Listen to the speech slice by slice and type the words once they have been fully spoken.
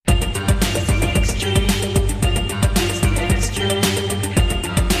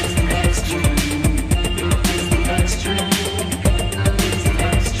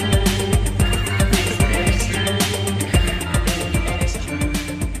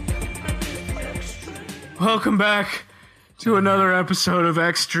Welcome back to another episode of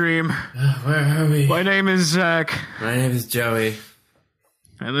Extreme. Where are we? My name is Zach. My name is Joey.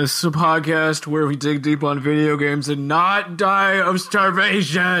 And this is a podcast where we dig deep on video games and not die of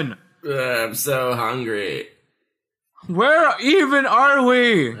starvation. I'm so hungry. Where even are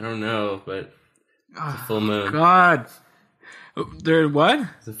we? I don't know, but it's a full moon. God. There, what?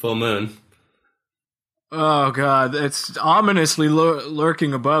 It's a full moon. Oh, God. It's ominously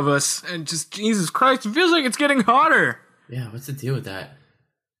lurking above us. And just, Jesus Christ, it feels like it's getting hotter. Yeah, what's the deal with that?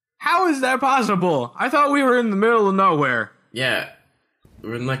 How is that possible? I thought we were in the middle of nowhere. Yeah,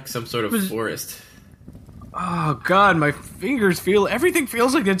 we're in like some sort of forest. Oh, God, my fingers everything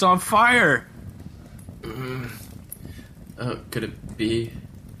feels like it's on fire. Oh, could it be?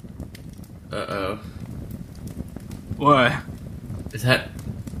 Uh-oh. What? Is that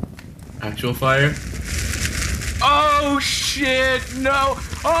actual fire? Oh, shit, no.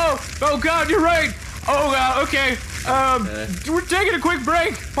 Oh, God, you're right. Oh, God, okay. We're taking a quick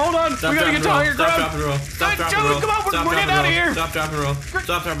break. Hold on, we gotta get to higher ground. Stop, drop, and roll. Stop, drop, and Joey, roll. come on, Stop, we're getting out of here. Stop, drop, and roll. Stop,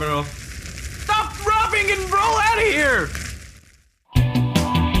 drop, and roll. Stop dropping and roll out of here.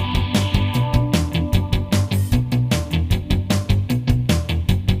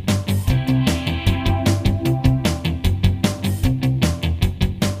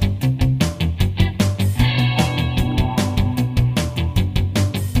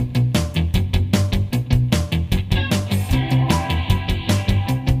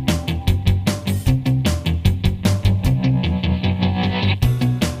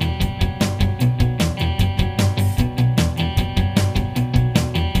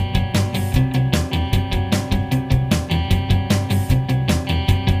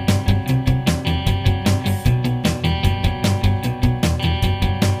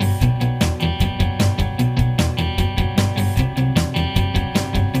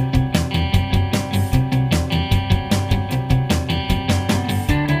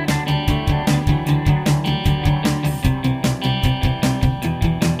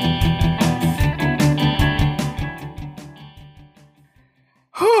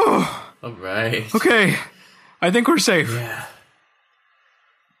 Alright. Okay, I think we're safe. Yeah.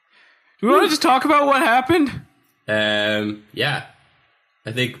 Do we want to just talk about what happened? Yeah.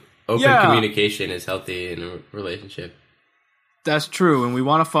 I think open communication is healthy in a relationship. That's true, and we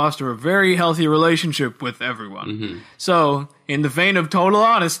want to foster a very healthy relationship with everyone. Mm-hmm. So, in the vein of total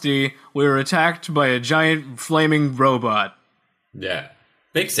honesty, we were attacked by a giant flaming robot. Yeah.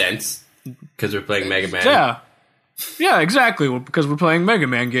 Makes sense. Because we're playing Mega Man. Yeah. Yeah, exactly, because we're playing Mega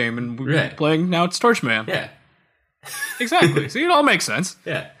Man game, and we're Right. playing, now it's Torchman. Yeah. Exactly. See, it all makes sense.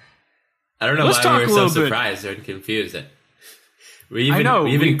 Yeah. I don't know Let's why talk we a were so little bit. surprised or confused. We even, I know,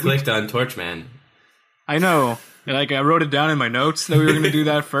 we even we clicked on Torchman. I know. Like, I wrote it down in my notes that we were going to do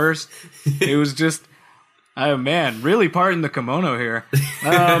that first. It was just, oh man, really parting the kimono here.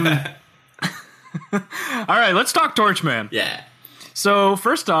 All right, let's talk Torchman. Yeah. So,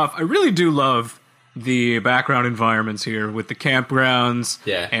 first off, I really do love the background environments here with the campgrounds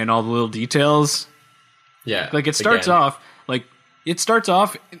and all the little details. Yeah. Like, it starts off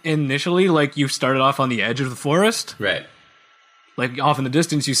initially like you started off on the edge of the forest. Right. Like, off in the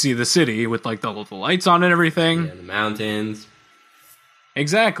distance, you see the city with, like, the lights on and everything. Yeah, the mountains.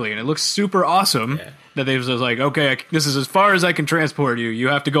 Exactly, and it looks super awesome that they was like, okay, this is as far as I can transport you. You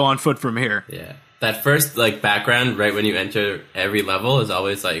have to go on foot from here. Yeah. That first, like, background right when you enter every level is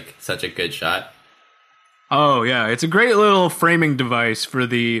always, like, such a good shot. Oh, yeah, it's a great little framing device for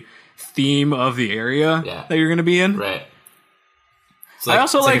the theme of the area that you're going to be in. Right. It's like, I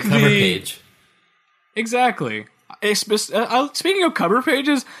also it's like a cover the... page. Exactly. Speaking of cover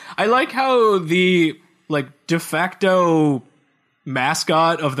pages, I like how the, like, de facto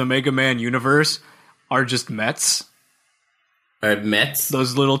mascot of the Mega Man universe are just Mets. Mets? The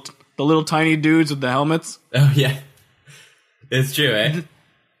little tiny dudes with the helmets. Oh, yeah. It's true, eh?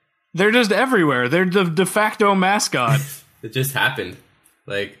 They're just everywhere. They're the de facto mascot. It just happened.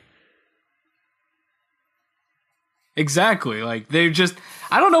 Like... Exactly. Like, they just...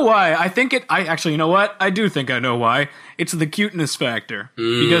 I don't know why. Actually, you know what? I do think I know why. It's the cuteness factor.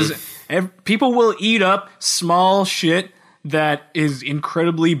 Because people will eat up small shit that is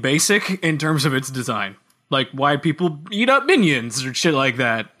incredibly basic in terms of its design. Like, why people eat up minions or shit like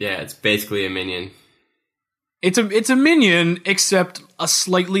that. Yeah, it's basically a minion. It's a minion, except a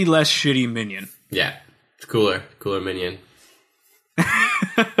slightly less shitty minion. Yeah. It's cooler. Cooler minion.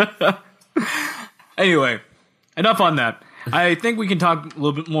 Anyway, enough on that. I think we can talk a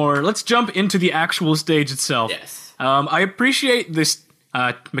little bit more. Let's jump into the actual stage itself. Yes. I appreciate this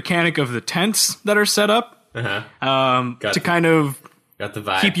mechanic of the tents that are set up to kind of got the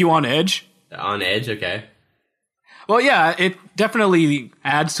vibe. keep you on edge. On edge, okay. Well, yeah, it definitely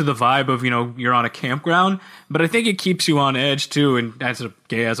adds to the vibe of, you're on a campground, but I think it keeps you on edge too, and as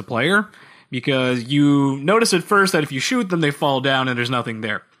a player, because you notice at first that if you shoot them, they fall down and there's nothing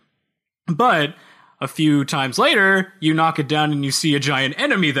there. But a few times later, you knock it down and you see a giant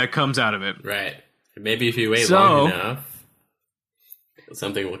enemy that comes out of it. Right. Maybe if you wait long enough,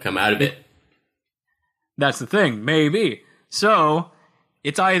 something will come out of it. That's the thing, maybe. So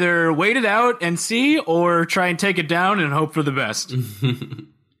it's either wait it out and see, or try and take it down and hope for the best. Because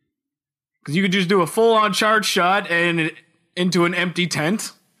you could just do a full-on charge shot and into an empty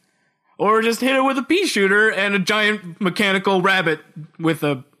tent, or just hit it with a pea shooter and a giant mechanical rabbit with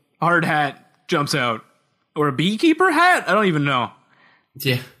a hard hat jumps out. Or a beekeeper hat? I don't even know.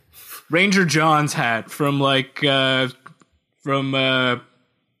 Yeah. Ranger John's hat from oh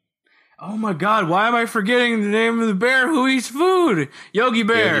my god, why am I forgetting the name of the bear who eats food? Yogi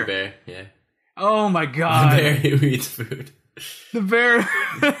Bear. Yogi Bear, yeah. Oh my god. The bear who eats food. The bear.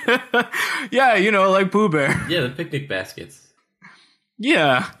 Yeah, like Pooh Bear. Yeah, the picnic baskets.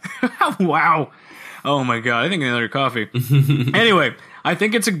 Yeah. Wow. Oh my god, I think another coffee. Anyway, I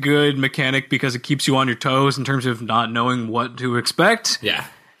think it's a good mechanic because it keeps you on your toes in terms of not knowing what to expect. Yeah.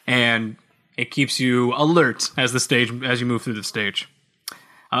 And it keeps you alert as you move through the stage.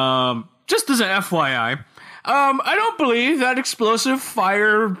 Just as an FYI, I don't believe that explosive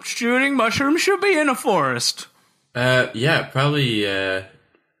fire shooting mushroom should be in a forest. Yeah, probably,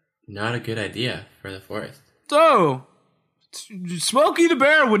 not a good idea for the forest. So, Smokey the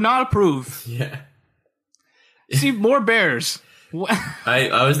Bear would not approve. Yeah. See, more bears.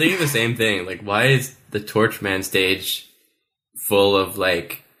 I was thinking the same thing. Like, why is the Torchman stage full of,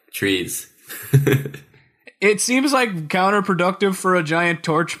 trees? It seems like counterproductive for a giant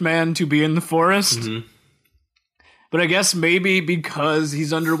Torchman to be in the forest. Mm-hmm. But I guess maybe because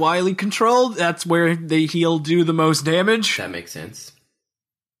he's under Wily control, that's where he'll do the most damage. That makes sense.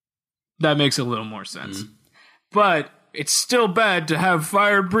 That makes a little more sense. Mm-hmm. But it's still bad to have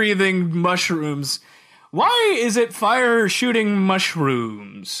fire-breathing mushrooms. Why is it fire-shooting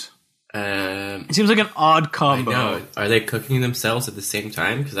mushrooms? It seems like an odd combo. I know. Are they cooking themselves at the same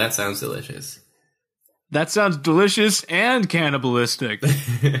time? Because that sounds delicious. That sounds delicious and cannibalistic.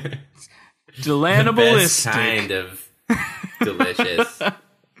 The best kind of delicious.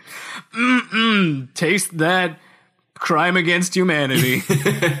 Taste that crime against humanity.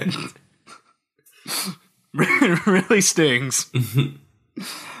 It really stings.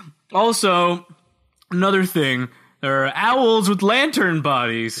 Also, another thing, there are owls with lantern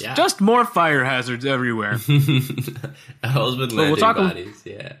bodies. Yeah. Just more fire hazards everywhere. Owls with lantern bodies,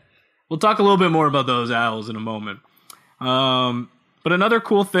 yeah. We'll talk a little bit more about those owls in a moment. But another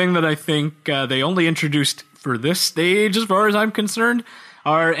cool thing that I think they only introduced for this stage, as far as I'm concerned,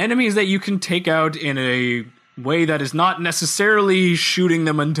 are enemies that you can take out in a way that is not necessarily shooting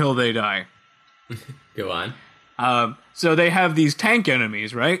them until they die. Go on. So they have these tank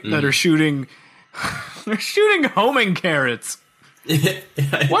enemies, right? That are shooting... They're shooting homing carrots.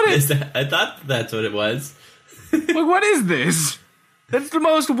 What is that? I thought that's what it was. What is this? That's the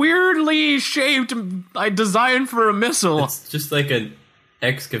most weirdly shaped design for a missile. It's just like an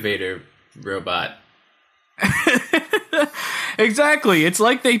excavator robot. Exactly. It's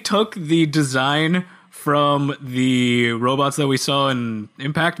like they took the design from the robots that we saw in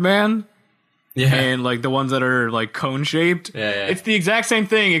Impact Man. Yeah. And the ones that are cone shaped. Yeah. It's the exact same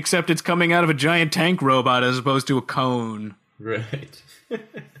thing, except it's coming out of a giant tank robot as opposed to a cone. Right.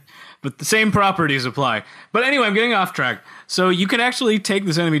 But the same properties apply. But anyway, I'm getting off track. So you can actually take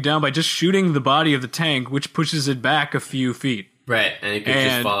this enemy down by just shooting the body of the tank, which pushes it back a few feet. Right, and it could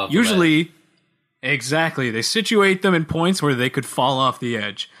just fall off usually, the ledge. Exactly, they situate them in points where they could fall off the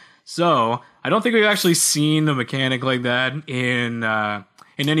edge. So I don't think we've actually seen a mechanic like that in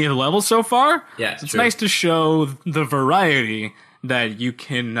any of the levels so far. Yeah, so it's nice to show the variety that you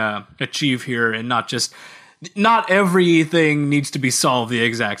can achieve here, and not everything needs to be solved the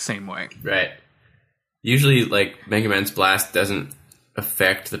exact same way. Right. Usually, Mega Man's Blast doesn't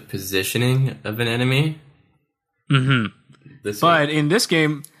affect the positioning of an enemy. Mm-hmm. But in this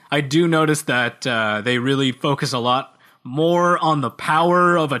game, I do notice that they really focus a lot more on the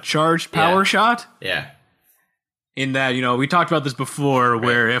power of a charged power shot. Yeah. In that, we talked about this before,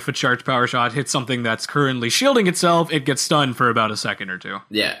 where if a charged power shot hits something that's currently shielding itself, it gets stunned for about a second or two.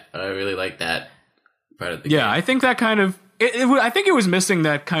 Yeah, I really like that part of the game. I think that kind of... I think it was missing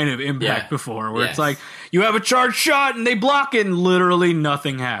that kind of impact before, where it's like, you have a charged shot, and they block it, and literally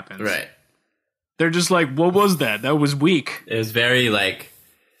nothing happens. Right. They're just like, what was that? That was weak. It was very,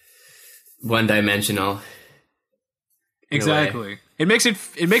 one-dimensional. Exactly. It makes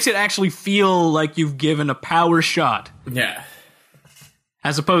it actually feel like you've given a power shot. Yeah.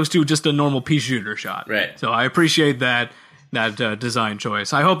 As opposed to just a normal pea shooter shot. Right. So I appreciate that design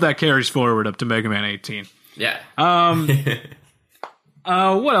choice. I hope that carries forward up to Mega Man 18. Yeah.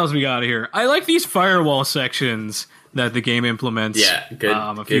 What else we got here? I like these firewall sections that the game implements. Yeah, good.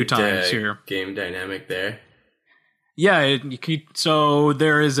 A few times here. Game dynamic there. Yeah, so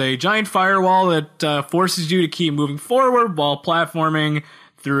there is a giant firewall that forces you to keep moving forward while platforming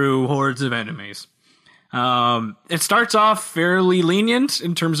through hordes of enemies. It starts off fairly lenient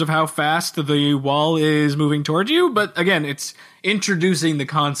in terms of how fast the wall is moving towards you, but again, it's introducing the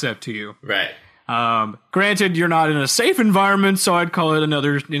concept to you. Right. Granted, you're not in a safe environment, so I'd call it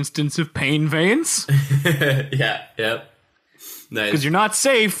another instance of pain veins. Yeah, yep. Nice. Because you're not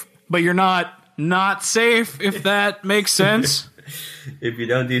safe, but you're not safe, if that makes sense. If you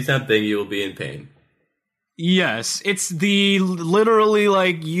don't do something, you will be in pain. Yes, it's the literally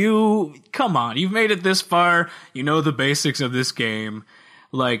like come on, you've made it this far, you know the basics of this game.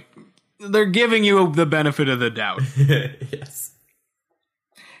 Like, they're giving you the benefit of the doubt. Yes.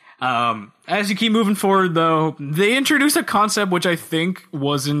 As you keep moving forward, though, they introduce a concept which I think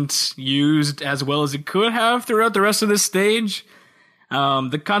wasn't used as well as it could have throughout the rest of this stage.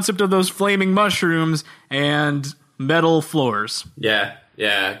 The concept of those flaming mushrooms and metal floors. Yeah,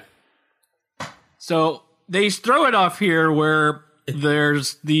 yeah. So they throw it off here where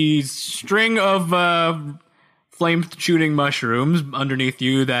there's the string of flame-shooting mushrooms underneath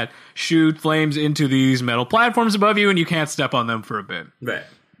you that shoot flames into these metal platforms above you, and you can't step on them for a bit. Right.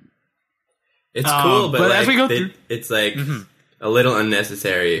 It's cool, but like, as we go through, it's like a little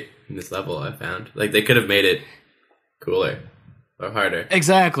unnecessary in this level, I found. Like, they could have made it cooler or harder.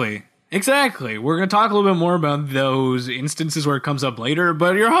 Exactly. We're going to talk a little bit more about those instances where it comes up later,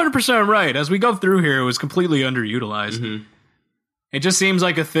 but you're 100% right. As we go through here, it was completely underutilized. Mm-hmm. It just seems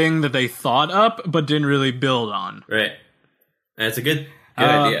like a thing that they thought up, but didn't really build on. Right. And it's a good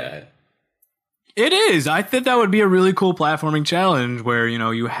idea. It is. I think that would be a really cool platforming challenge where,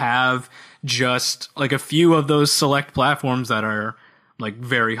 you have just like a few of those select platforms that are like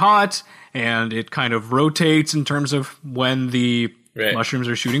very hot, and it kind of rotates in terms of when the mushrooms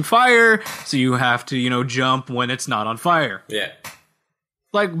are shooting fire, so you have to, jump when it's not on fire. Yeah.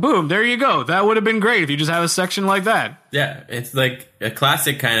 Like, boom, there you go. That would have been great if you just have a section like that. Yeah, it's like a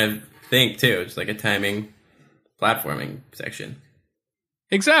classic kind of thing, too. It's like a timing platforming section.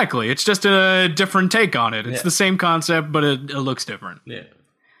 Exactly. It's just a different take on it. It's the same concept, but it looks different. Yeah.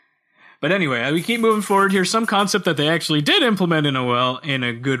 But anyway, we keep moving forward here. Some concept that they actually did implement in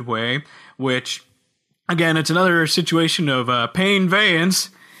a good way, which, again, it's another situation of pain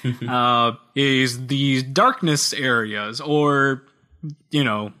veins, is these darkness areas, or,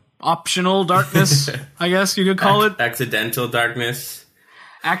 optional darkness, I guess you could call it. Accidental darkness.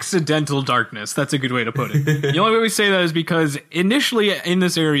 Accidental darkness. That's a good way to put it. The only way we say that is because initially in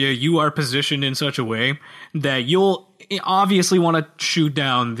this area, you are positioned in such a way that you'll obviously want to shoot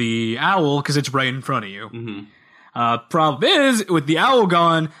down the owl because it's right in front of you. Mm-hmm. Problem is, with the owl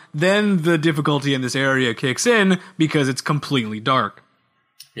gone, then the difficulty in this area kicks in because it's completely dark.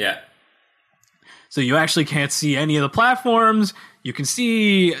 Yeah. So you actually can't see any of the platforms. You can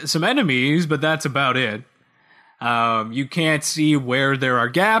see some enemies, but that's about it. You can't see where there are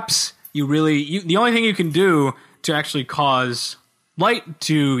gaps. The only thing you can do to actually cause light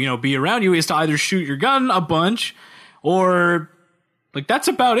to, be around you is to either shoot your gun a bunch, or like that's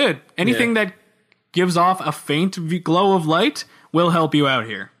about it. Anything that gives off a faint glow of light will help you out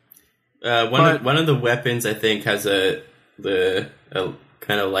here. One of the weapons I think has a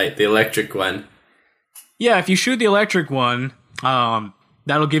kind of light, the electric one. Yeah, if you shoot the electric one,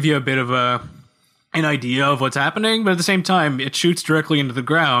 that'll give you a bit of an idea of what's happening, but at the same time, it shoots directly into the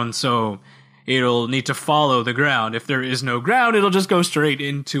ground, so it'll need to follow the ground. If there is no ground, it'll just go straight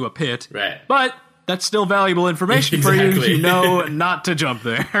into a pit. Right. But that's still valuable information for you if you know not to jump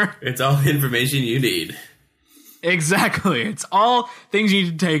there. It's all information you need. Exactly. It's all things you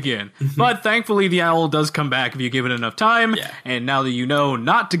need to take in. But thankfully, the owl does come back if you give it enough time, and now that you know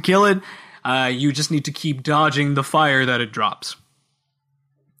not to kill it, you just need to keep dodging the fire that it drops.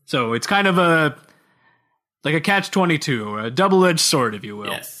 So it's kind of like a catch-22, a double-edged sword, if you will.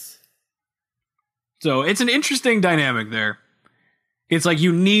 Yes. So it's an interesting dynamic there. It's like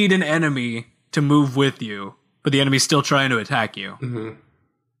you need an enemy to move with you, but the enemy's still trying to attack you. Mm-hmm.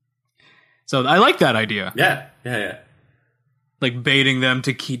 So I like that idea. Yeah. Like baiting them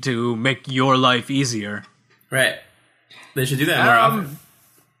to make your life easier. Right. They should do that more often.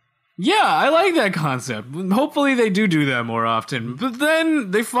 Yeah, I like that concept. Hopefully they do that more often. But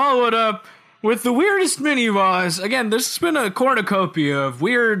then they follow it up with the weirdest mini boss. Again, this has been a cornucopia of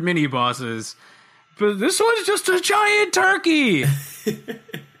weird mini bosses, but this one's just a giant turkey.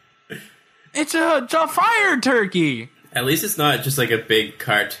 It's a fire turkey. At least it's not just like a big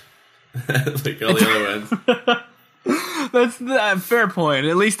cart like all the other ones. That's a fair point.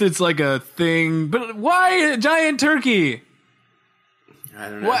 At least it's like a thing. But why a giant turkey? I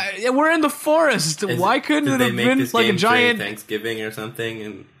don't know. Why? We're in the forest. Why couldn't it have been like a giant Thanksgiving or something?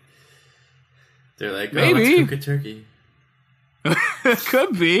 And they're like, maybe let's cook a turkey.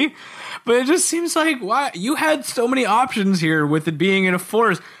 Could be, but it just seems like why you had so many options here with it being in a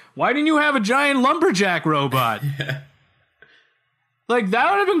forest. Why didn't you have a giant lumberjack robot? Yeah. Like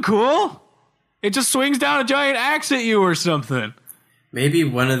that would have been cool. It just swings down a giant axe at you or something. Maybe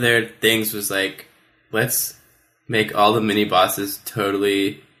one of their things was like, let's make all the mini bosses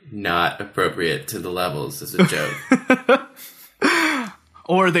totally not appropriate to the levels as a joke.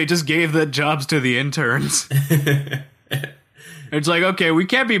 Or they just gave the jobs to the interns. It's like, okay, we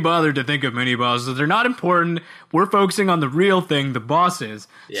can't be bothered to think of mini bosses. They're not important. We're focusing on the real thing, the bosses.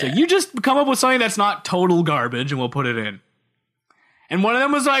 Yeah. So you just come up with something that's not total garbage and we'll put it in. And one of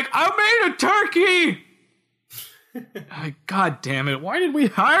them was like, I made a turkey! Like, God damn it. Why did we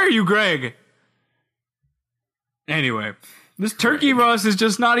hire you, Greg? Anyway, this turkey boss is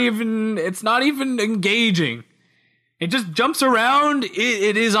just not even engaging. It just jumps around,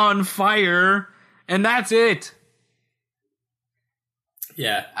 it is on fire, and that's it.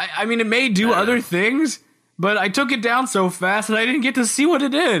 Yeah. I mean, it may do other things, but I took it down so fast that I didn't get to see what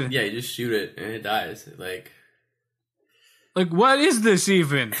it did. Yeah, you just shoot it and it dies. Like, what is this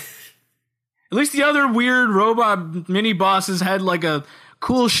even? At least the other weird robot mini bosses had like a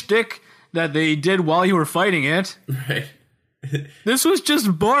cool shtick that they did while you were fighting it. Right. This was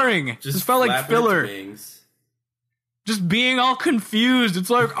just boring. This felt like filler. Wings. Just being all confused. It's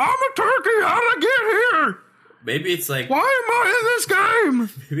like, I'm a turkey, how'd I get here? Maybe it's like, why am I in this game?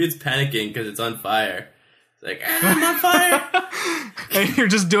 Maybe it's panicking because it's on fire. It's like, I'm on fire. And you're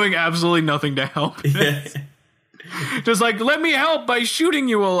just doing absolutely nothing to help. Yeah. Just like, let me help by shooting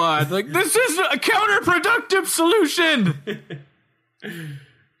you a lot. Like, this is a counterproductive solution.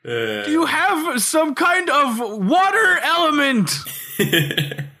 Do you have some kind of water element?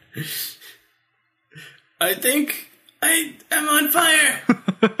 I think I am on fire.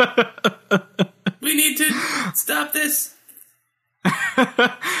 We need to stop this.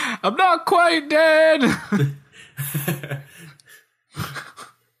 I'm not quite dead.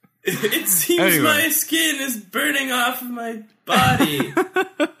 It seems my skin is burning off of my body. In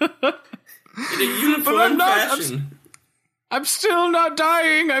a uniform fashion. I'm still not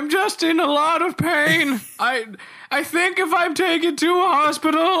dying. I'm just in a lot of pain. I think if I'm taken to a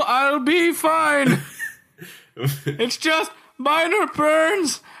hospital, I'll be fine. It's just minor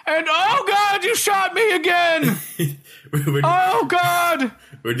burns. And oh God, you shot me again. Oh God.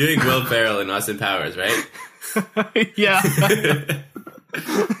 We're doing Will Ferrell and Austin Powers, right? Yeah.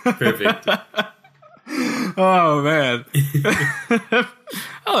 Perfect. Oh man. I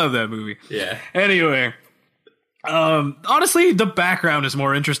love that movie. Yeah. Anyway. Honestly, the background is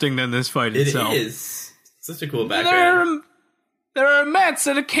more interesting than this fight itself. It is. Such a cool background. There are Mets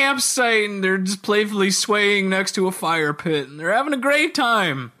at a campsite, and they're just playfully swaying next to a fire pit, and they're having a great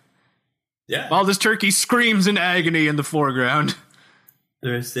time. Yeah. While this turkey screams in agony in the foreground.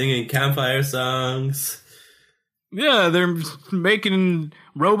 They're singing campfire songs. Yeah, they're making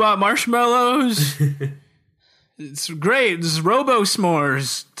robot marshmallows. It's great. This is Robo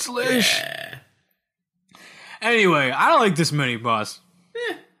S'mores. Slish. Yeah. Anyway, I don't like this mini boss.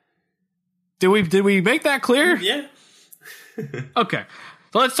 Did we make that clear? Yeah. Okay.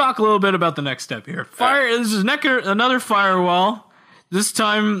 So let's talk a little bit about the next step here. This is another firewall. This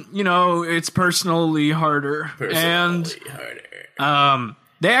time, it's personally harder. They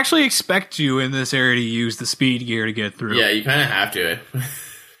actually expect you in this area to use the speed gear to get through. Yeah, you kind of have to.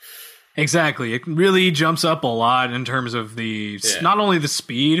 Exactly. It really jumps up a lot in terms of not only the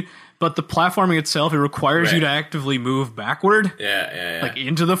speed, but the platforming itself. It requires you to actively move backward. Yeah. Like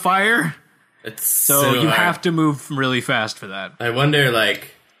into the fire. So you have to move really fast for that. I wonder,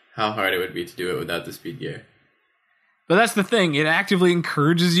 how hard it would be to do it without the speed gear. But that's the thing. It actively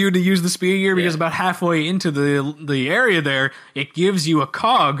encourages you to use the speed gear because about halfway into the area there, it gives you a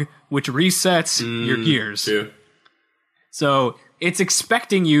cog which resets your gears. True. So it's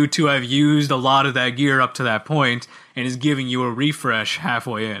expecting you to have used a lot of that gear up to that point and is giving you a refresh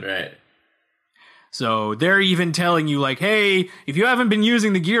halfway in. Right. So they're even telling you, hey, if you haven't been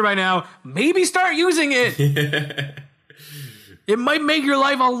using the gear by now, maybe start using it. It might make your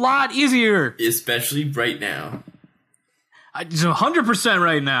life a lot easier. Especially right now. It's 100%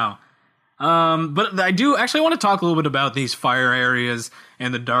 right now. But I do actually want to talk a little bit about these fire areas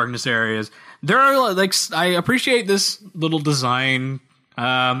and the darkness areas. There are, like, I appreciate this little design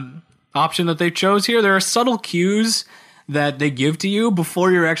option that they chose here. There are subtle cues that they give to you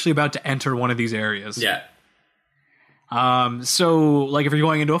before you're actually about to enter one of these areas. Yeah. So, like, if you're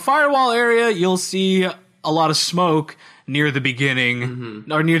going into a firewall area, you'll see a lot of smoke near the beginning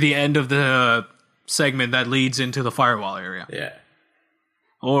or near the end of the segment that leads into the firewall area. Yeah.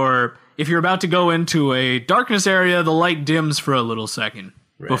 Or if you're about to go into a darkness area, the light dims for a little second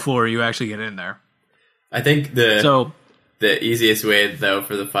before you actually get in there. I think the easiest way, though,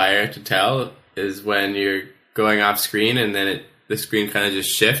 for the fire to tell is when you're going off screen and then the screen kind of just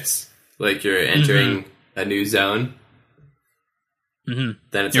shifts, like you're entering a new zone. Then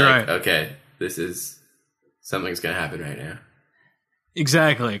it's okay, something's going to happen right now.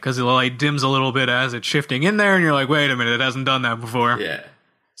 Exactly, because the light dims a little bit as it's shifting in there, and you're like, wait a minute, it hasn't done that before. Yeah.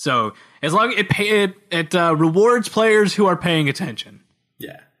 So, as long as it rewards players who are paying attention.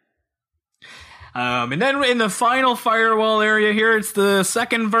 Yeah. And then in the final firewall area here, it's the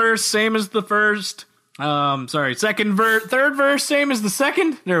second verse, same as the first. Third verse, same as the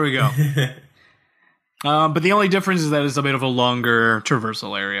second. There we go. But the only difference is that it's a bit of a longer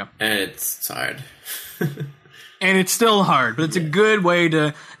traversal area. And it's hard. And it's still hard, but it's a good way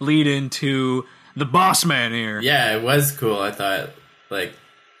to lead into the boss man here. Yeah, it was cool. I thought, like,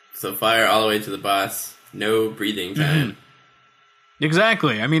 so fire all the way to the boss, no breathing time.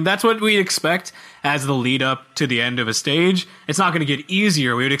 Exactly. I mean, that's what we expect as the lead up to the end of a stage. It's not going to get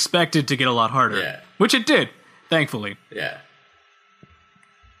easier. We would expect it to get a lot harder. Yeah. Which it did, thankfully. Yeah.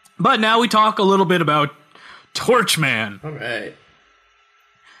 But now we talk a little bit about Torchman. All right.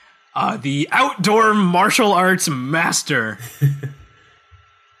 The outdoor martial arts master.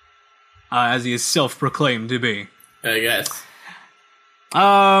 As he is self-proclaimed to be. I guess.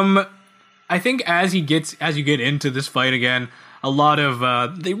 I think as you get into this fight again, a lot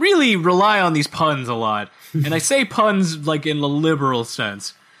of they really rely on these puns a lot. And I say puns like in the liberal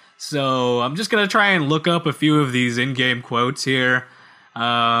sense. So I'm just gonna try and look up a few of these in-game quotes here.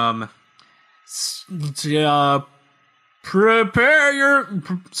 Sorry,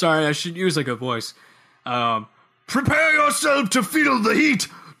 I should use like a voice. Prepare yourself to feel the heat.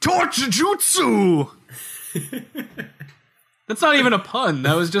 Torch jutsu. That's not even a pun.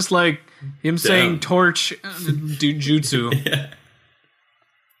 That was just like him saying torch jutsu.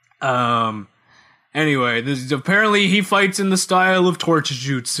 Yeah. Anyway, apparently he fights in the style of torch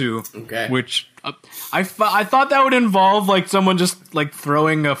jutsu. Okay. Which I thought that would involve like someone just like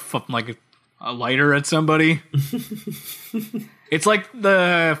throwing a lighter at somebody. It's like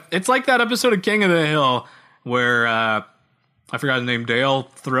that episode of King of the Hill where I forgot his name. Dale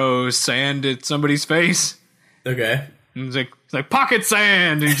throws sand at somebody's face. Okay. And it's like pocket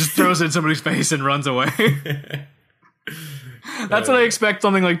sand, and he just throws it at somebody's face and runs away. That's what I expect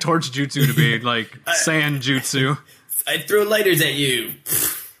something like torch jutsu to be, like sand jutsu. I throw lighters at you.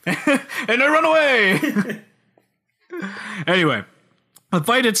 And I run away! Anyway, the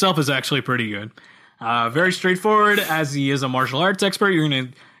fight itself is actually pretty good. Very straightforward. As he is a martial arts expert, you're going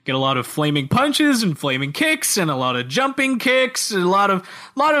to get a lot of flaming punches and flaming kicks and a lot of jumping kicks and a lot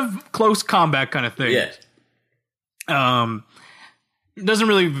of close combat kind of thing. Yeah. Doesn't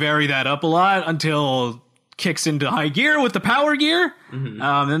really vary that up a lot until kicks into high gear with the power gear.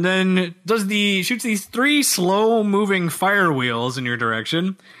 And then shoots these 3 slow moving fire wheels in your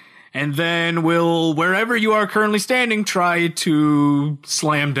direction. And then will, wherever you are currently standing, try to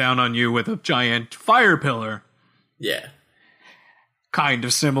slam down on you with a giant fire pillar. Yeah. Kind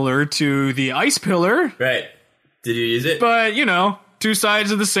of similar to the ice pillar. Right. Did you use it? But, two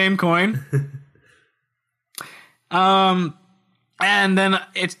sides of the same coin. And then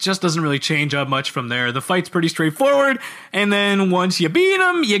it just doesn't really change up much from there. The fight's pretty straightforward. And then once you beat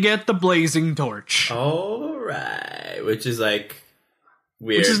him, you get the blazing torch. All right. Which is like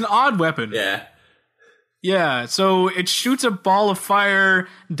weird. Which is an odd weapon. Yeah. Yeah, so it shoots a ball of fire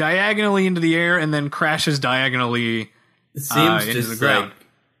diagonally into the air and then crashes diagonally it seems into just the ground. like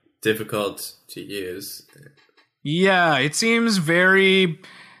difficult to use. Yeah, it seems very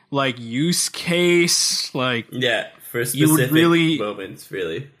like use case, like yeah, for specific moments,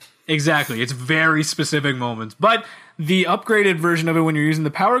 really. Exactly, it's very specific moments. But the upgraded version of it when you're using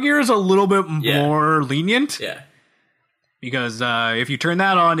the power gear is a little bit more lenient. Yeah. Because if you turn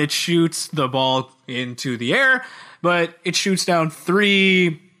that on, it shoots the ball into the air, but it shoots down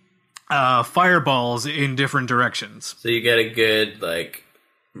 3 fireballs in different directions. So you get a good, like,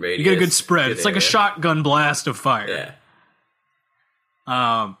 radius. You get a good spread. It's area. like a shotgun blast of fire. Yeah.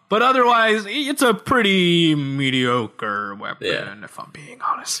 But otherwise, it's a pretty mediocre weapon, if I'm being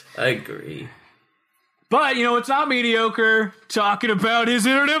honest. I agree. But, it's not mediocre. Talking about his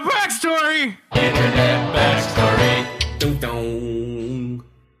internet backstory. Internet backstory. Dun dun.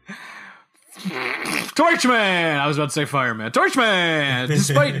 Torchman! I was about to say Fireman. Torchman!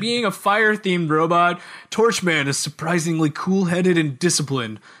 Despite being a fire-themed robot, Torchman is surprisingly cool-headed and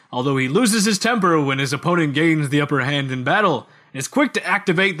disciplined, although he loses his temper when his opponent gains the upper hand in battle, and is quick to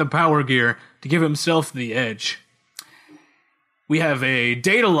activate the power gear to give himself the edge. We have a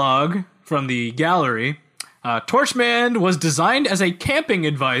data log from the gallery. Torchman was designed as a camping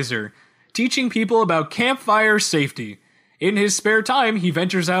advisor, teaching people about campfire safety. In his spare time, he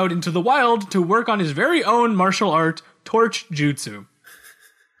ventures out into the wild to work on his very own martial art, Torch Jutsu.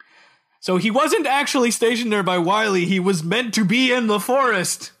 So he wasn't actually stationed there by Wily, he was meant to be in the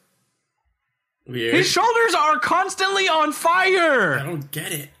forest. Weird. His shoulders are constantly on fire! I don't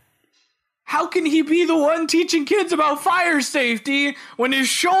get it. How can he be the one teaching kids about fire safety when his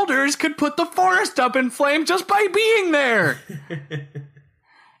shoulders could put the forest up in flame just by being there?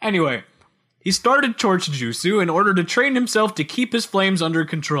 Anyway, he started Torch Jutsu in order to train himself to keep his flames under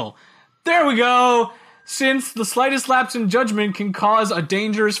control. There we go! Since the slightest lapse in judgment can cause a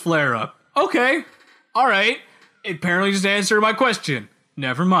dangerous flare-up. Okay, alright. It apparently just answered my question.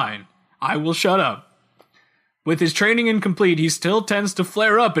 Never mind. I will shut up. With his training incomplete, he still tends to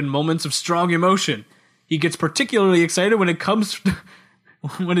flare up in moments of strong emotion. He gets particularly excited when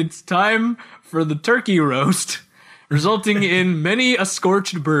when it's time for the turkey roast, resulting in many a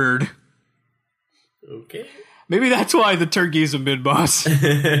scorched bird. Okay. Maybe that's why the turkey's a mid-boss.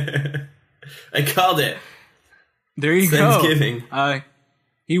 I called it. There you Thanksgiving. go.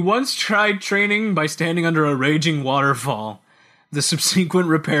 He once tried training by standing under a raging waterfall. The subsequent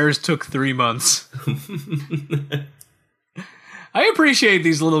repairs took 3 months. I appreciate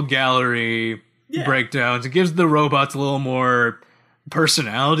these little gallery breakdowns. It gives the robots a little more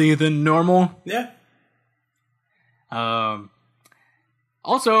personality than normal. Yeah.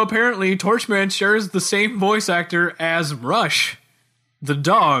 Also, apparently, Torchman shares the same voice actor as Rush, the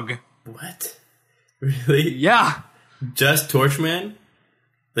dog. What? Really? Yeah. Just Torchman?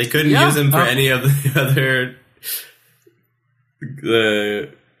 They couldn't use him for any of the other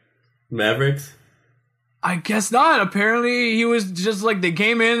Mavericks? I guess not. Apparently, he was just like, they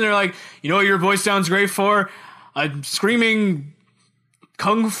came in, they're like, you know what your voice sounds great for? A screaming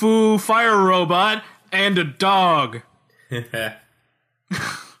kung fu fire robot and a dog. But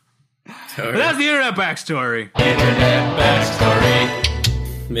that's the internet backstory. Internet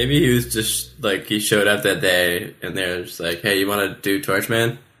backstory. Maybe he was just like, he showed up that day and they're just like, hey, you want to do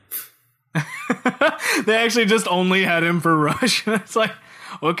Torchman? They actually just only had him for Rush. It's like,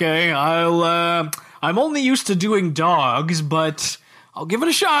 okay, I'm only used to doing dogs, but I'll give it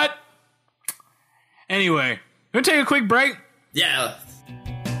a shot. Anyway, gonna take a quick break. Yeah.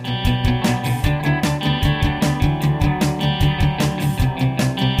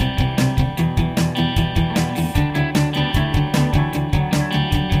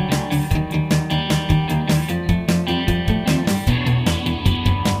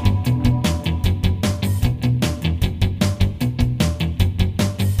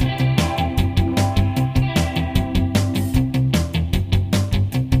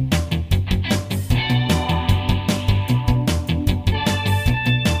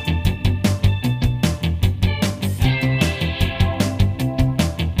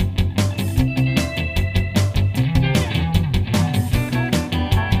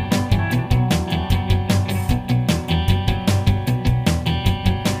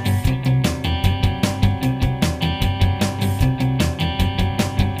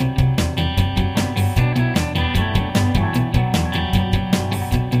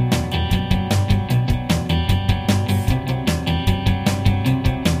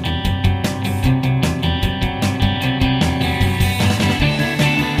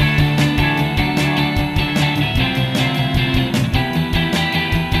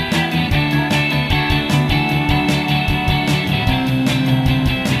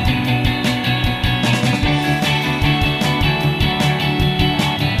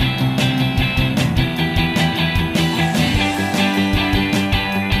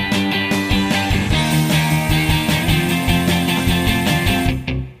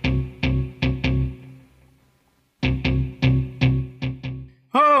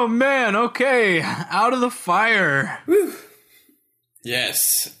 Oh man, okay, out of the fire. Whew.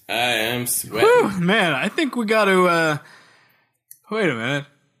 Yes, I am sweating. Whew, man, I think we got to, wait a minute.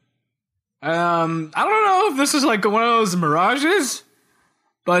 I don't know if this is like one of those mirages,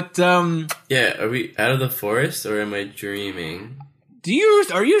 but, yeah, are we out of the forest or am I dreaming?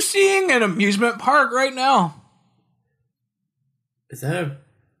 Are you seeing an amusement park right now? Is that a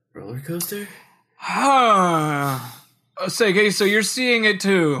roller coaster? Okay, so you're seeing it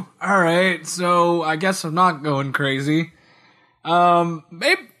too. Alright, so I guess I'm not going crazy.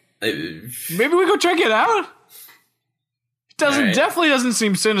 Maybe we go check it out? It definitely doesn't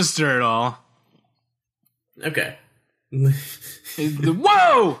seem sinister at all. Okay.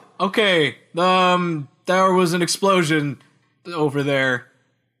 Whoa! Okay, there was an explosion over there.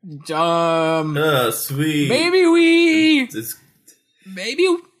 Oh, sweet. Maybe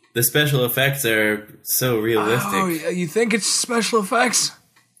the special effects are so realistic. Oh, you think it's special effects?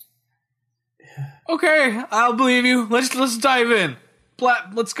 Okay, I'll believe you. Let's dive in.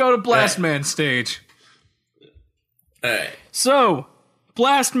 Let's go to Blast Man stage. Alright. So,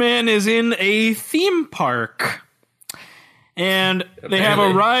 Blast Man is in a theme park. And they have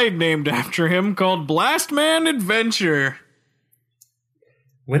a ride named after him called Blast Man Adventure.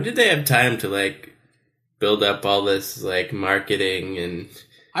 When did they have time to, build up all this, marketing and...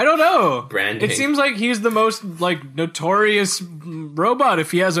 I don't know. Branding. It seems like he's the most, notorious robot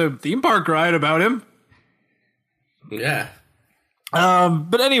if he has a theme park ride about him. Yeah.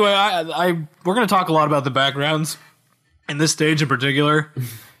 But anyway, we're going to talk a lot about the backgrounds in this stage in particular.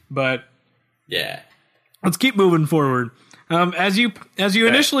 But... yeah. Let's keep moving forward. As you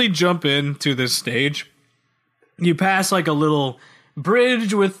initially jump into this stage, you pass, a little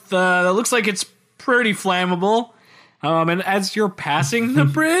bridge with, that looks like it's pretty flammable. And as you're passing the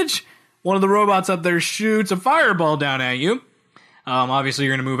bridge, one of the robots up there shoots a fireball down at you. Obviously,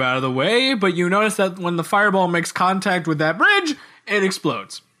 you're going to move out of the way, but you notice that when the fireball makes contact with that bridge, it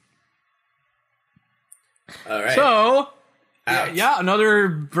explodes. All right. So, yeah, another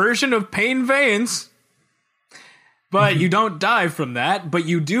version of Pain Veins. But you don't die from that, but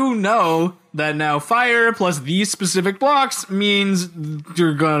you do know that now fire plus these specific blocks means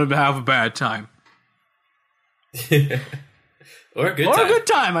you're going to have a bad time. Or a good time. Or a good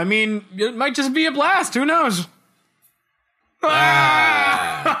time. I mean, it might just be a blast. Who knows? If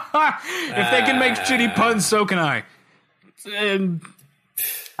they can make shitty puns, so can I. And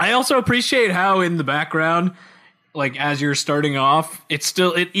I also appreciate how in the background, as you're starting off,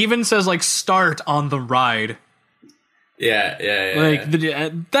 it even says, start on the ride. Yeah.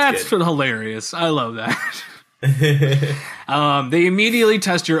 That's hilarious. I love that. They immediately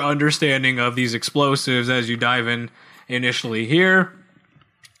test your understanding of these explosives as you dive in initially here.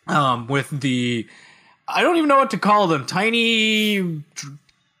 With the... I don't even know what to call them. Tiny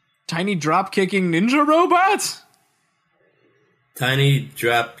drop-kicking ninja robots? Tiny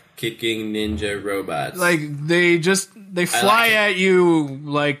drop-kicking ninja robots. They fly at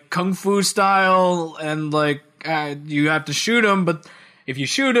you, Kung Fu style, and, you have to shoot them, but if you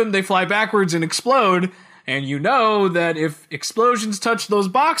shoot them, they fly backwards and explode, and you know that if explosions touch those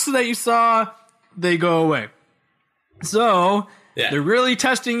boxes that you saw, they go away. So, they're really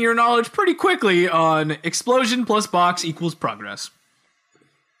testing your knowledge pretty quickly on explosion plus box equals progress.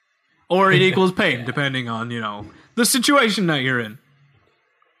 Or it equals pain, depending on, the situation that you're in.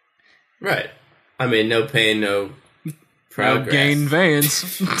 Right. I mean, no pain, no progress. No gain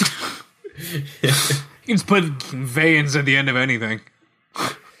veins. You can just put veins at the end of anything.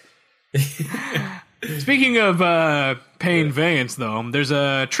 Speaking of Pain Vance, though, there's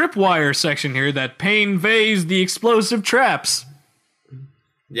a tripwire section here that Pain veys the explosive traps.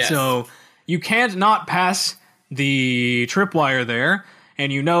 Yes. So you can't not pass the tripwire there,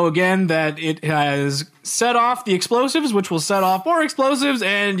 and you know again that it has set off the explosives, which will set off more explosives,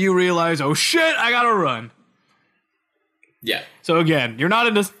 and you realize, oh shit, I gotta run. Yeah. So again, you're not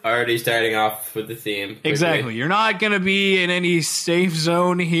in this... Already starting off with the theme. Quickly. Exactly. You're not going to be in any safe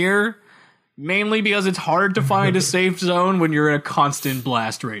zone here, mainly because it's hard to find a safe zone when you're in a constant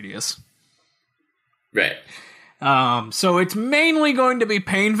blast radius. Right. So it's mainly going to be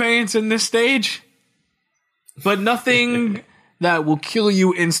Pain Veins in this stage, but nothing that will kill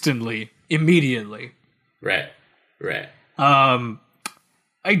you instantly, immediately. Right.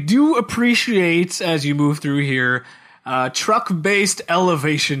 I do appreciate, as you move through here, truck-based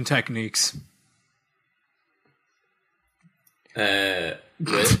elevation techniques. What?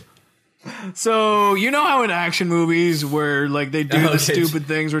 So, you know how in action movies where, they do the stupid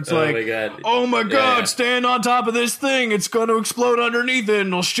things where it's oh my god, stand on top of this thing, it's gonna explode underneath it and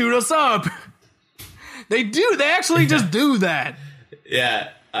it'll shoot us up. They actually just do that. Yeah,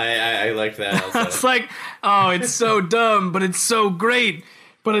 I like that also. It's it's so dumb, but it's so great,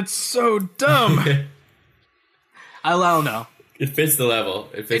 but it's so dumb. I don't know. It fits the level.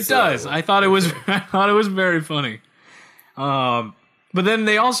 It does. I thought it was very funny. But then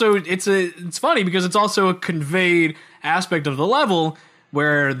they also it's funny because it's also conveyed aspect of the level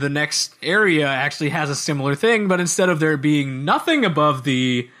where the next area actually has a similar thing, but instead of there being nothing above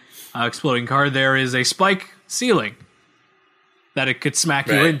the exploding car, there is a spike ceiling that it could smack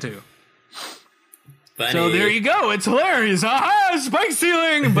you into. Funny. So there you go. It's hilarious. Aha, spike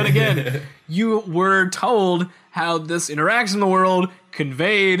ceiling. But again, you were told how this interacts in the world,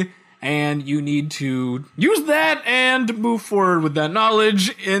 conveyed, and you need to use that and move forward with that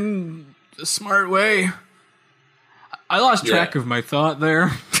knowledge in a smart way. I lost track of my thought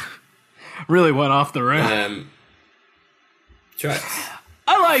there. Really went off the rail. Trucks.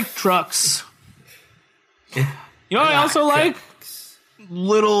 I like trucks. You know what I also like?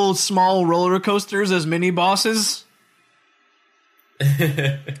 Little small roller coasters as mini bosses.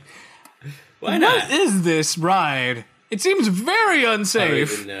 Why not? What is this ride? It seems very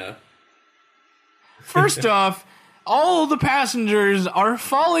unsafe. I don't even know. First off, all the passengers are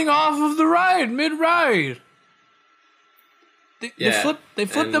falling off of the ride mid-ride. They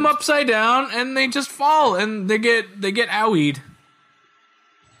flip them upside down and they just fall and they get owied.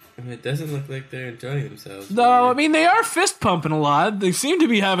 It doesn't look like they're enjoying themselves. Though, I mean, they are fist pumping a lot. They seem to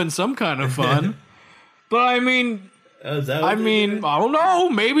be having some kind of fun. But I mean, I don't know.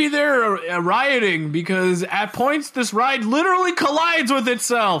 Maybe they're rioting because at points this ride literally collides with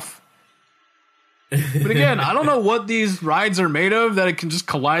itself. But again, I don't know what these rides are made of that it can just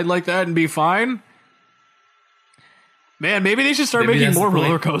collide like that and be fine. Man, maybe they should start making more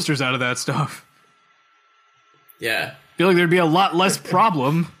roller coasters out of that stuff. Yeah. I feel like there'd be a lot less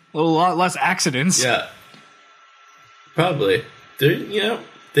problem, a lot less accidents. Yeah. Probably.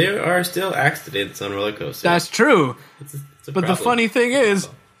 There are still accidents on roller coasters. That's true. It's a but problem. the funny thing is,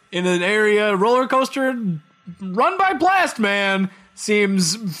 in an area roller coaster run by Blast Man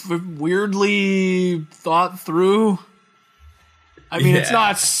seems weirdly thought through. I mean, it's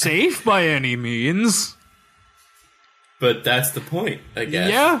not safe by any means. But that's the point, I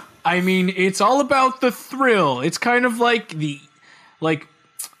guess. Yeah. I mean, it's all about the thrill. It's kind of like the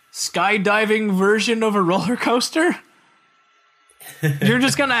skydiving version of a roller coaster. You're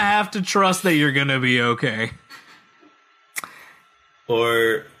just going to have to trust that you're going to be okay.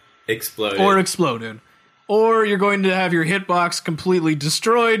 Or exploded. Or you're going to have your hitbox completely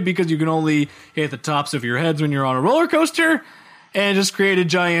destroyed because you can only hit the tops of your heads when you're on a roller coaster and just create a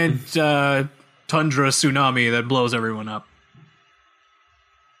giant tundra tsunami that blows everyone up.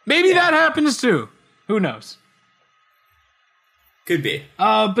 Maybe that happens too. Who knows? Could be.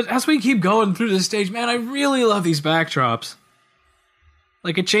 But as we keep going through this stage, man, I really love these backdrops.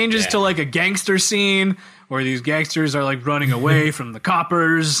 Like, it changes to, like, a gangster scene where these gangsters are, like, running away from the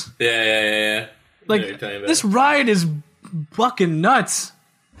coppers. Yeah. Like, this ride is fucking nuts.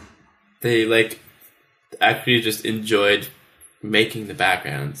 They, like, actually just enjoyed making the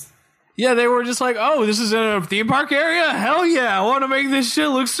backgrounds. Yeah, they were just like, oh, this is in a theme park area? Hell yeah, I want to make this shit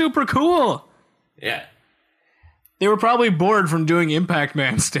look super cool. Yeah. They were probably bored from doing Impact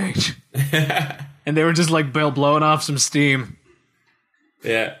Man stage. And they were just, like, blowing off some steam.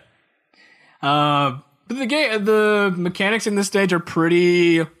 Yeah. But the mechanics in this stage are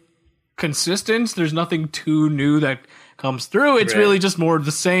pretty consistent. There's nothing too new that comes through. It's really just more of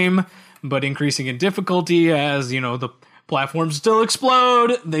the same, but increasing in difficulty as, you know, the platforms still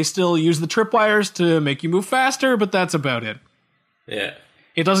explode. They still use the tripwires to make you move faster, but that's about it. Yeah.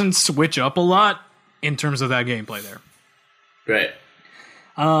 It doesn't switch up a lot in terms of that gameplay there. Right.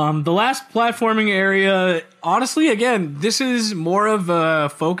 The last platforming area, honestly, again, this is more of a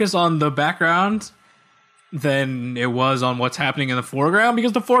focus on the background than it was on what's happening in the foreground,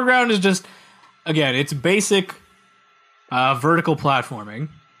 because the foreground is just, again, it's basic vertical platforming.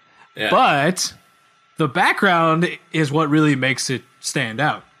 Yeah. But the background is what really makes it stand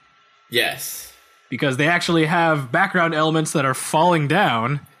out. Yes. Because they actually have background elements that are falling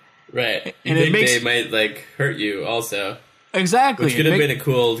down. Right. And they might, like, hurt you also. Exactly. Which could have been a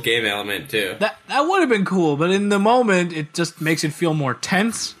cool game element, too. That would have been cool, but in the moment, it just makes it feel more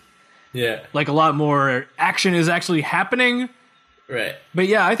tense. Yeah. Like a lot more action is actually happening. Right. But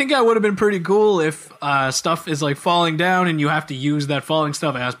yeah, I think that would have been pretty cool if stuff is, like, falling down and you have to use that falling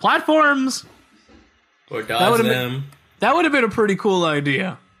stuff as platforms. Or dodge them. That would have been a pretty cool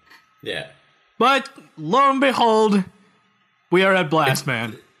idea. Yeah. But, lo and behold, we are at Blast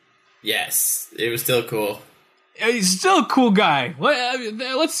Man. Yes. It was still cool. He's still a cool guy.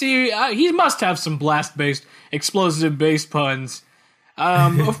 Let's see. He must have some blast-based, explosive-based puns.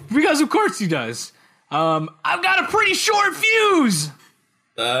 Because of course he does. I've got a pretty short fuse!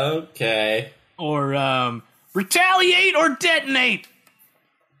 Okay. Or, retaliate or detonate!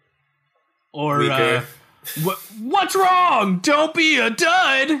 Or, what's wrong? Don't be a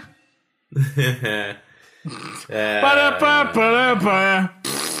dud! Ba-da-ba-ba-da-ba.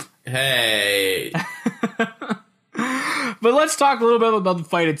 Hey. But let's talk a little bit about the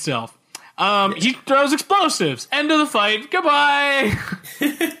fight itself. He throws explosives. End of the fight. Goodbye.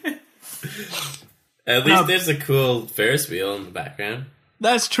 At least there's a cool Ferris wheel in the background.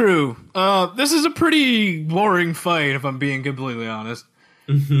 That's true. This is a pretty boring fight, if I'm being completely honest.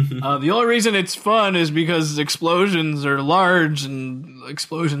 The only reason it's fun is because explosions are large and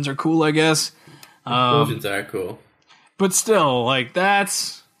explosions are cool, I guess. Explosions are cool. But still, like,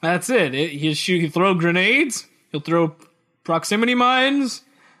 that's it. He'll throw grenades, he'll throw proximity mines,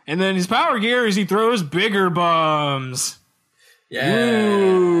 and then his power gear is he throws bigger bombs.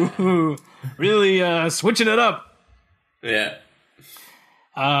 Yeah. Ooh, really switching it up. Yeah.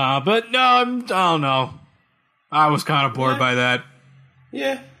 But no, I don't know. I was kind of bored by that.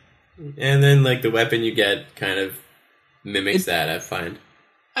 Yeah. And then, like, the weapon you get kind of mimics that, I find.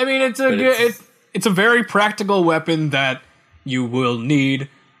 I mean, it's a very practical weapon that you will need.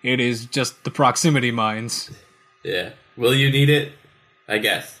 It is just the proximity mines. Yeah. Will you need it? I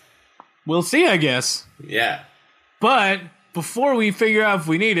guess. We'll see, I guess. Yeah. But before we figure out if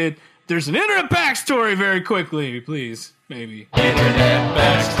we need it, there's an internet backstory very quickly, please. Maybe. Internet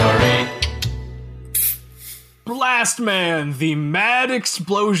backstory. Blastman, the mad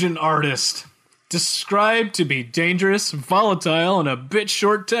explosion artist. Described to be dangerous, volatile, and a bit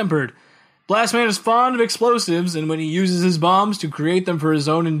short-tempered. Blastman is fond of explosives, and when he uses his bombs to create them for his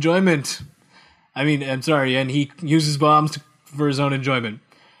own enjoyment. And he uses bombs for his own enjoyment.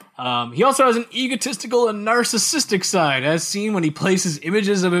 He also has an egotistical and narcissistic side, as seen when he places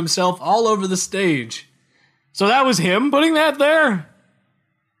images of himself all over the stage. So that was him putting that there?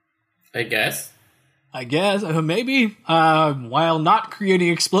 I guess, maybe. While not creating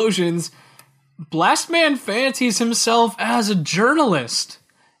explosions, Blastman fancies himself as a journalist,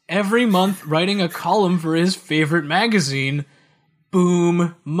 every month writing a column for his favorite magazine,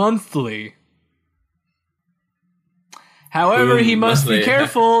 Boom Monthly. However, he must be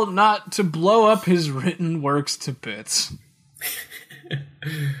careful not to blow up his written works to bits.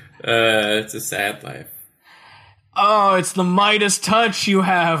 It's a sad life. Oh, it's the Midas touch you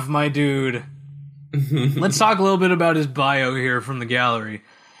have, my dude. Let's talk a little bit about his bio here from the gallery.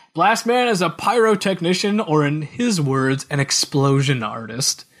 Blastman is a pyrotechnician, or in his words, an explosion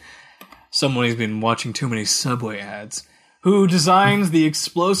artist. Someone who's been watching too many Subway ads. Who designs the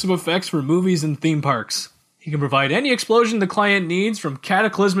explosive effects for movies and theme parks. He can provide any explosion the client needs, from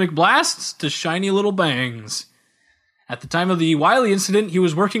cataclysmic blasts to shiny little bangs. At the time of the Wiley incident, he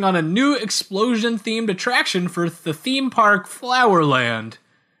was working on a new explosion-themed attraction for the theme park Flowerland.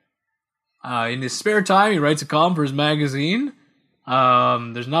 In his spare time, he writes a column for his magazine.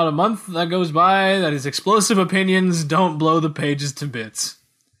 There's not a month that goes by that his explosive opinions don't blow the pages to bits.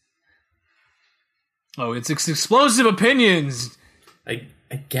 Oh, it's explosive opinions! I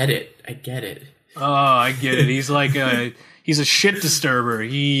get it. Oh, I get it. He's like he's a shit disturber.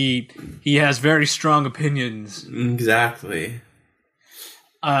 He has very strong opinions. Exactly.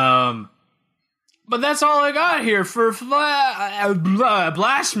 But that's all I got here for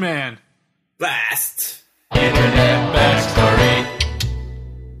Blastman. Blast. Internet backstory.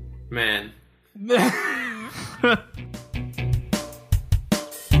 Man.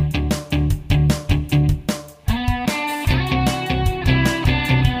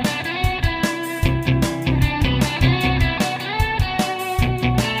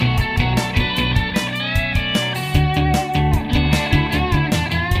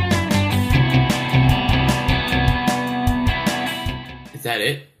 Is that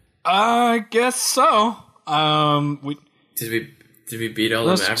it? I guess so. Did we beat all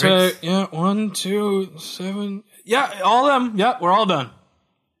the Mavericks? Yeah, 1, 2, 7. Yeah, all of them. Yeah, we're all done.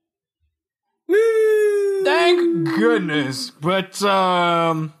 Woo! Thank goodness. But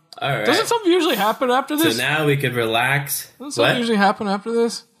all right. Doesn't something usually happen after this? So now we could relax. Doesn't something usually happen after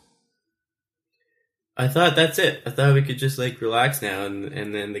this? I thought that's it. I thought we could just like relax now, and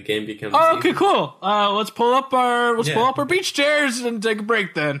then the game becomes. Oh, okay, cool. Let's pull up our beach chairs and take a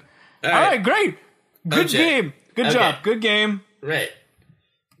break then. All right, great. Good game. Good job. Good game. Right.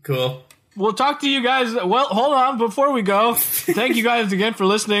 Cool. We'll talk to you guys. Well, hold on before we go. Thank you guys again for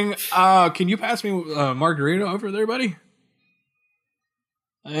listening. Can you pass me margarita over there, buddy?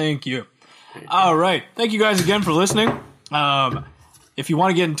 Thank you. All right. Thank you guys again for listening. If you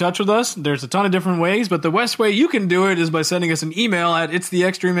want to get in touch with us, there's a ton of different ways, but the best way you can do it is by sending us an email at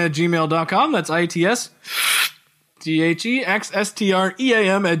itstheextreme@gmail.com. That's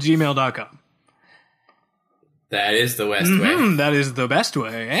itsthexstream@gmail.com. That is the West way. That is the best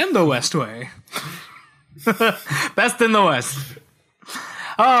way, and the West way. Best in the West.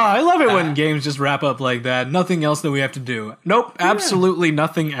 I love it when games just wrap up like that. Nothing else that we have to do. Nope, absolutely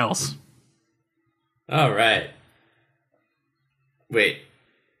nothing else. All right. Wait.